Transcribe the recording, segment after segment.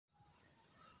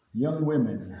Young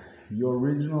women, your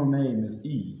original name is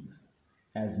Eve,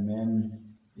 as men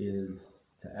is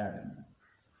to Adam.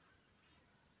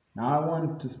 Now I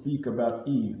want to speak about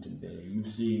Eve today. You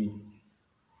see,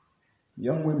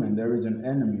 young women, there is an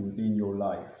enemy within your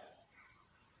life.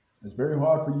 It's very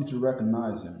hard for you to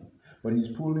recognize him, but he's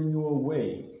pulling you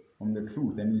away from the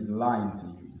truth and he's lying to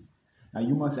you. Now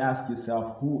you must ask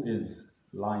yourself, who is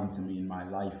lying to me in my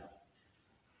life?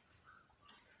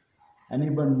 And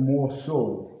even more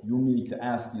so, you need to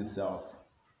ask yourself,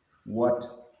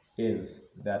 what is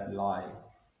that lie?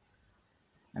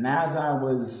 And as I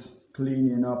was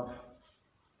cleaning up,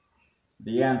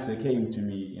 the answer came to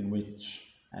me in which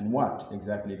and what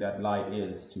exactly that lie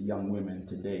is to young women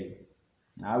today.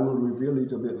 I will reveal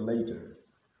it a bit later.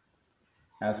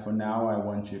 As for now, I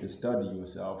want you to study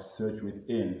yourself, search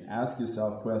within, ask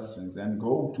yourself questions, and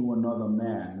go to another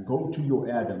man, go to your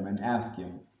Adam and ask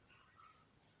him.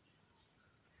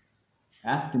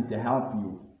 Ask him to help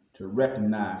you to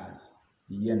recognize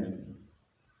the enemy.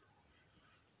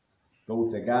 Go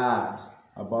to God.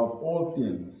 Above all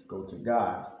things, go to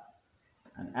God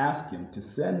and ask him to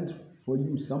send for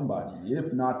you somebody,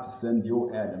 if not to send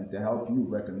your Adam to help you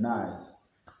recognize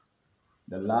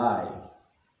the lie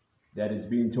that is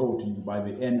being told to you by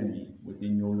the enemy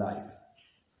within your life.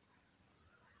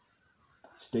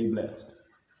 Stay blessed.